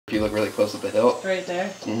If you look really close at the hilt. Right there?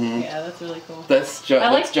 Mm-hmm. Yeah, that's really cool. That's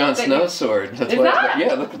Jon Snow's sword. That's Is what that?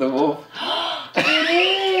 Yeah, look at the wolf.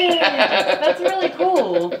 It is! That's really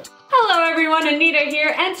cool. Hello everyone, Anita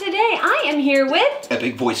here, and today I am here with...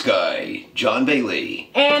 Epic voice guy, John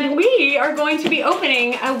Bailey. And we are going to be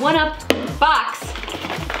opening a 1-Up box.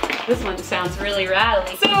 This one sounds really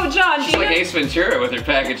rattly. So, John, She's like Ace Ventura with her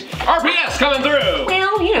package. RPS coming through!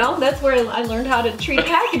 Well, you know, that's where I learned how to treat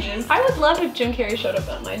packages. I would love if Jim Carrey showed up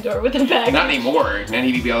at my door with a package. Not anymore. Then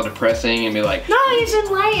he'd be all depressing and be like, no, he's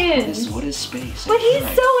enlightened. What is space? But he's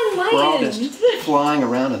so enlightened. We're all just flying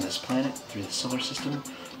around on this planet through the solar system.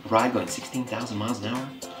 A ride going 16,000 miles an hour.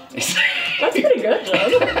 That's pretty good,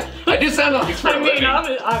 John. I do sound like it's I mean,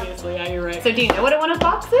 obviously, yeah, you're right. So do you know what a 1-Up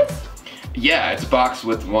box is? Yeah, it's a box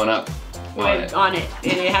with 1-Up on it. And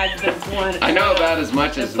it has this one. I know about as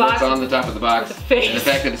much as what's on the top of the box. With the face. And the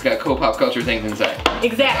fact that it's got cool pop culture things inside.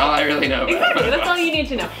 Exactly. That's all I really know about Exactly, it. that's all you need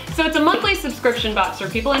to know. So it's a monthly subscription box for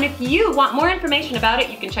people, and if you want more information about it,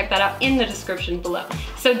 you can check that out in the description below.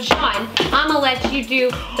 So John, I'm gonna let you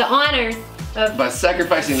do the honors of... By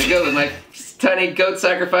sacrificing the goat with my tiny goat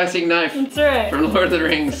sacrificing knife. That's right. From Lord of the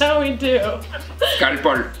Rings. That's how we do. Scottish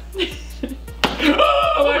Porter.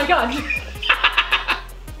 Oh my god.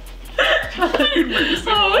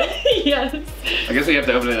 Oh, yes. I guess we have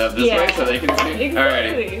to open it up this way so they can see.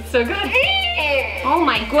 Exactly. Alrighty. So good. Oh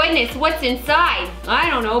my goodness, what's inside? I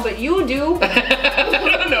don't know, but you do. I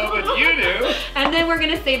don't know, but you do. And then we're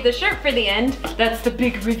gonna save the shirt for the end. That's the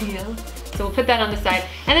big reveal. So we'll put that on the side.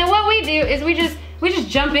 And then what we do is we just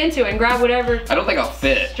jump into it and grab whatever. I don't think I'll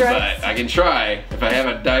fit, but I can try if I have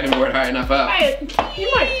a diving board high enough up. Try it. You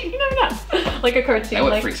might. You never know. Like a cartoon. That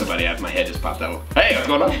would freak somebody out if my head just popped out. Hey, what's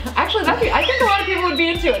going on? Actually, I think a lot of people would be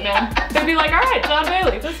into it, man. They'd be like, all right, John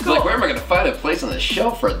Bailey, that's cool. Like, where am I going to find a place on the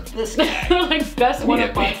shelf for this guy? Like, best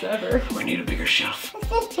 1-Up box ever. We need a bigger shelf.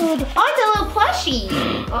 Oh, it's a little plushie.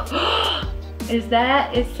 Is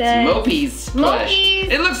that, it says... Mopee's plush.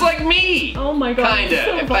 Mopee's. It looks like me. Oh my god. Kinda,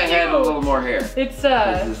 So if I had a little more hair. It's,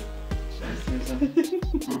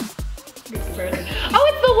 Oh,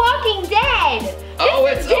 it's The Walking Dead! Oh,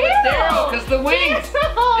 it's Daryl, because the wings!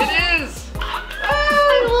 It is!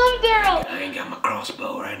 I love Daryl! I ain't got my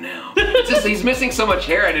crossbow right now. It's just, he's missing so much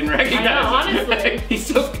hair I didn't recognize. I know, honestly. he's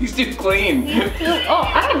too clean. Oh,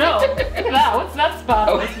 I don't know. Look at that. What's that spot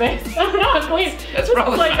on his face? I don't know, please. That's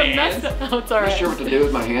probably like my a mess. Oh, it's alright. I'm not sure what to do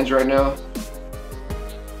with my hands right now.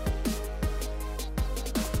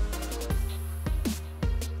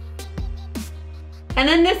 And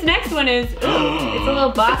then this next one is, ooh, it's a little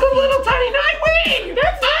box. It's a little tiny Nightwing!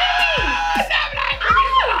 That's Nightwing!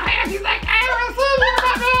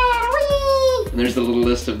 And there's the little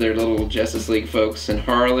list of their little Justice League folks, and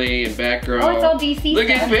Harley, and Batgirl. Oh, it's all DC Look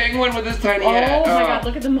stuff. at Penguin with his tiny hat. Oh my god,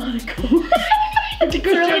 look at the monocle. It's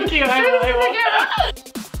really cute. I will.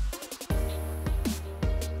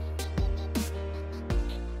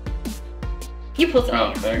 You pull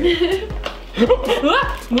something. Oh, there you go.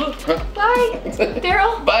 Bye,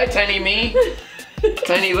 Daryl. Bye, tiny me.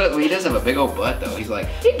 Tiny little, he does have a big old butt though. He's like,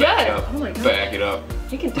 he back does. up, Oh my god. back it up.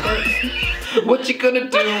 He can do it. What you gonna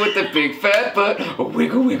do with the big fat butt? Oh,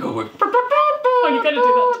 wiggle, wiggle, wiggle. Oh, you gotta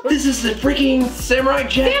do that. This is the freaking Samurai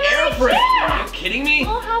Jack airframe. Are you kidding me?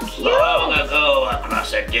 Oh, how cute. Long ago,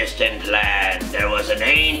 across a distant land, there was an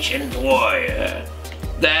ancient warrior.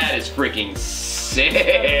 That is freaking sick.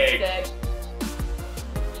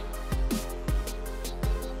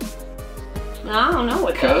 I don't know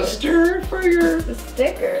what Coaster for your... It's a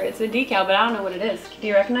sticker. It's a decal, but I don't know what it is. Do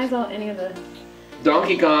you recognize any of the...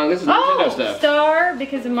 Donkey Kong, this is Nintendo stuff. Star,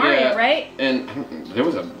 because of Mario, Yeah. right? And there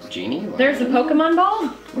was a genie. There's a Pokemon ball.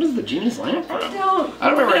 What is the genie's lamp from? I don't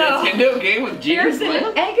remember a Nintendo game with genie's There's an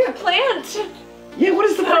lamp. eggplant. Yeah, what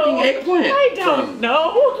is the freaking eggplant? I don't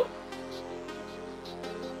know.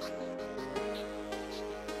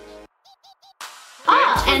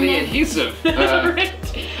 Thanks for and the then, adhesive.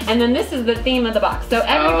 and then this is the theme of the box. So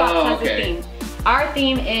every box has a theme. Our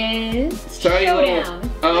theme is Showdown.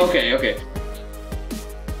 Oh, okay.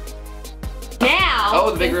 Now,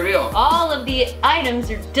 the big reveal. All of the items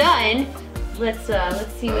are done. Let's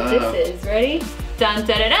see what this is. Ready? Dun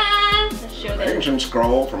dun dun dun. Let's show them. There's some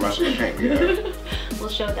scroll from us. We'll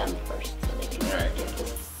show them first so they can get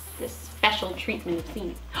this special treatment of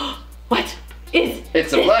theme. What is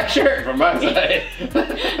It's a black shirt from my side.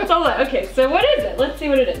 It's all that. Okay, so what is it? Let's see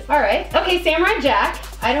what it is. All right. Okay, Samurai Jack.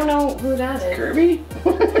 I don't know who that is. Kirby?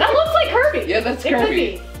 That looks like Kirby. Yeah, that's it Kirby. Could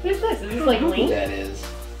be. Who's this? Is this like Link? That is.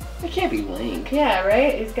 It can't be Link. Yeah,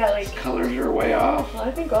 right? He's got like... His colors are way off. Well,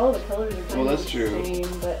 I think all the colors are kind of that's the true.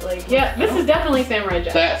 same, but like, yeah, this is definitely Samurai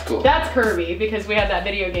Jack. That's cool. That's Kirby, because we have that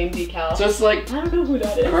video game decal. So it's like I don't know who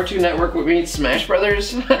that is. Cartoon Network would mean Smash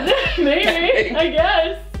Brothers? Maybe, I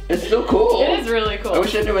guess. It's still cool. It is really cool. I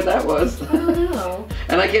wish I knew what that was. I don't know.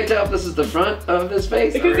 And I can't tell if this is the front of his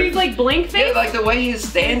face. Because or... he's like blank face. Yeah, like the way he's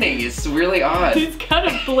standing is really odd. He's got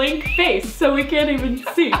a blank face, so we can't even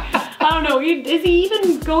see. I don't know. Is he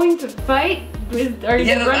even going to fight?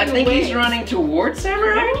 I think he's running towards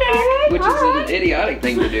Samurai Jack, which is an idiotic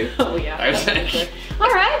thing to do. Oh yeah. I was like,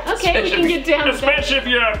 Alright, okay, we can get down to that. Especially if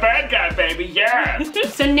you're a bad guy, baby, yeah.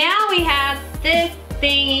 So now we have this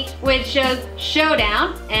thingy which shows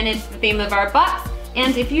Showdown, and it's the theme of our box.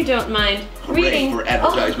 And if you don't mind reading for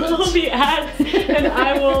advertisements. all the ads, and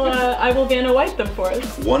I will Vanna White them for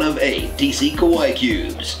us. One of 8 DC Kawaii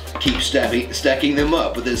Cubes. Keep stacking them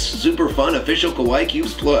up with this super fun official Kawaii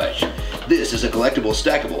Cubes plush. This is a collectible,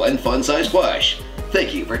 stackable, and fun-size plush.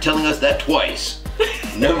 Thank you for telling us that twice.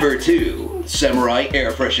 Number 2, Samurai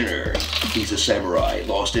Air Freshener. He's a samurai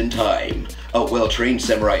lost in time. A well-trained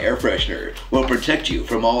samurai air freshener will protect you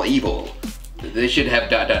from all evil. they should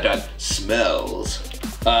have ... Smells.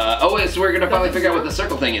 So we're gonna finally figure out what the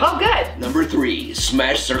circle thing is. Oh, good. Number 3,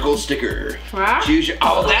 Smash Circle Sticker. Huh? Choose your...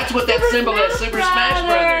 Oh, that's what that symbol is. Super Smash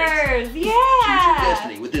Brothers. Choose your Yeah.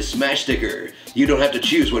 destiny with this Smash sticker. You don't have to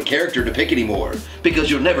choose what character to pick anymore,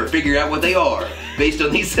 because you'll never figure out what they are, based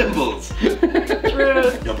on these symbols.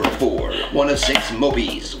 True. Number 4, one of 6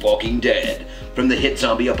 Mobies, Walking Dead. From the hit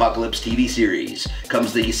zombie apocalypse TV series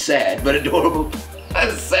comes the sad but adorable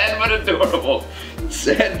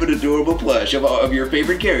plush of your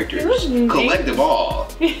favorite characters. Collect them all.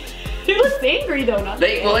 He looks angry though, not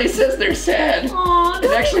It says they're sad. Aww,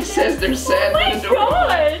 It actually says they're sad but adorable. Oh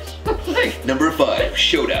my gosh. Number 5,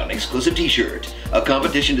 Showdown exclusive t-shirt. A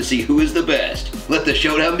competition to see who is the best. Let the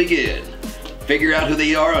showdown begin. Figure out who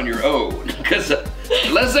they are on your own. Cause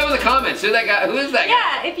Let us know in the comments who is that guy?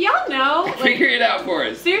 Yeah, if y'all know, like, Figure it out for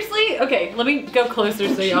us. seriously, okay, let me go closer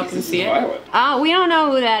so y'all can see it. Violent. We don't know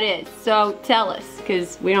who that is, so tell us,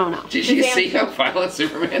 because we don't know. Did you see how violent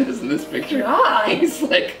Superman is in this picture? God. He's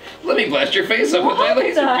like, let me blast your face up with my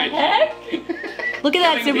laser beam. Look at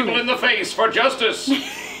that Hitting people Superman. in the face for justice.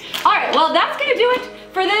 Alright, well that's gonna do it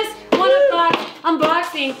for this one o'clock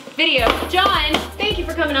unboxing video. John, thank you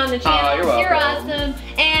for coming on the channel. Oh, you're welcome. You're awesome.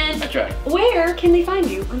 And I tried. where can they find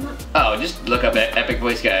you? I'm not... Oh, just look up Epic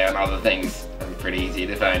Voice Guy on all the things. I'm pretty easy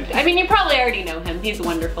to find. I mean, you probably already know him. He's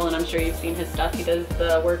wonderful, and I'm sure you've seen his stuff. He does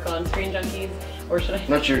the work on Screen Junkies, or should I? I'm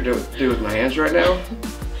not sure what to do with my hands right now.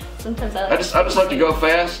 Sometimes I I just like to go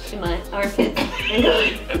fast. in my armpits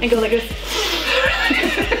and go like this.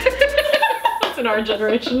 That's an our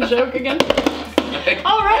generation joke again.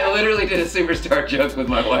 All right. I literally did a superstar joke with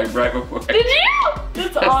my wife right before. Did you?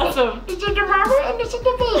 That's awesome.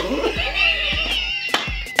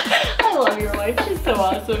 I love your wife. She's so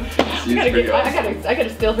awesome. She's pretty awesome. I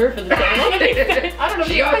gotta steal her for the channel. I don't know.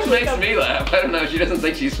 She always makes me laugh. I don't know. She doesn't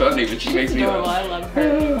think she's funny, but she makes me adorable. laugh. I love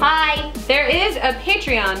her. Hi. There is a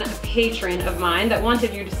patron of mine that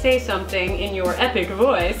wanted you to say something in your epic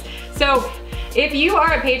voice. So if you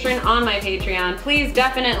are a patron on my Patreon, please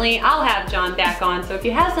definitely, I'll have John back on. So if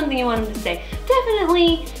you have something you want him to say,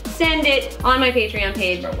 definitely send it on my Patreon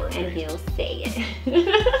page and he'll say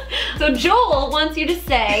it. So Joel wants you to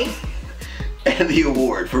say. And the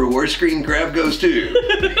award for worst screen grab goes to...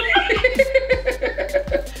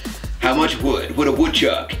 How much wood would a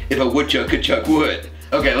woodchuck if a woodchuck could chuck wood?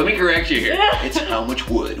 Okay, let me correct you here. It's how much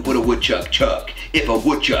wood would a woodchuck chuck if a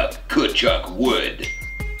woodchuck could chuck wood?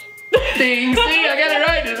 Ding, see, I got it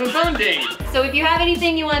right. It's a phone ding. So if you have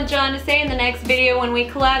anything you want John to say in the next video when we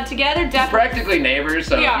collab together, definitely Practically neighbors,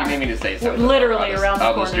 so Yeah. if you need me to say something, Literally around the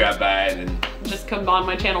I'll just corner. drop by and then... just come on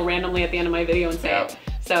my channel randomly at the end of my video and say Yep. it.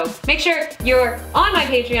 So make sure you're on my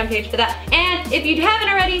Patreon page for that. And if you haven't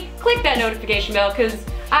already, click that notification bell, because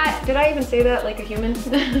did I even say that like a human?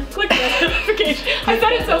 Click that notification. I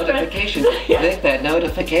said it so fast. Click that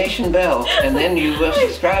notification bell, and then you will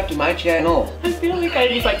subscribe to my channel. I feel like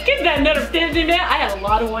I was like, get that notification bell. I had a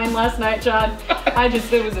lot of wine last night, John. It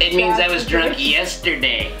was a It means I bad was drunk situation.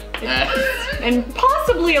 yesterday. And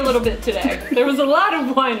possibly a little bit today. There was a lot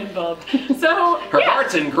of wine involved. So, Her yeah.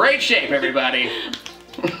 heart's in great shape, everybody.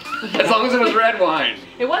 As long as it was red wine.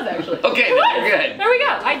 It was actually. Okay, It was. then you're good. There we go.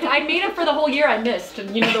 I made up for the whole year I missed.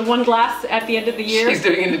 You know, the one glass at the end of the year. She's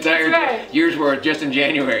doing an entire That's right. year's worth just in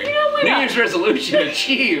January. You know, why New not? Year's resolution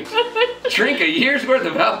achieved. Drink a year's worth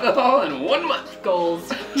of alcohol in 1 month.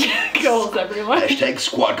 Goals. Goals, everyone. Hashtag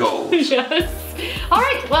squad goals. Yes. All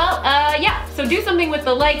right. Well, yeah. So So do something with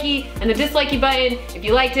the likey and the dislikey button if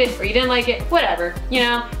you liked it or you didn't like it, whatever, you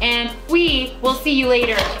know? And we will see you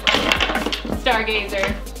later, Stargazer.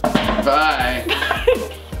 Bye.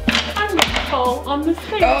 I'm gonna fall on the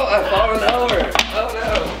stairs. Oh, I've fallen over. Oh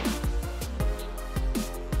no.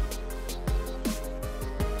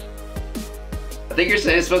 I think you're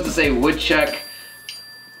saying it's supposed to say woodchuck.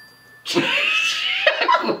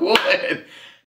 Wood.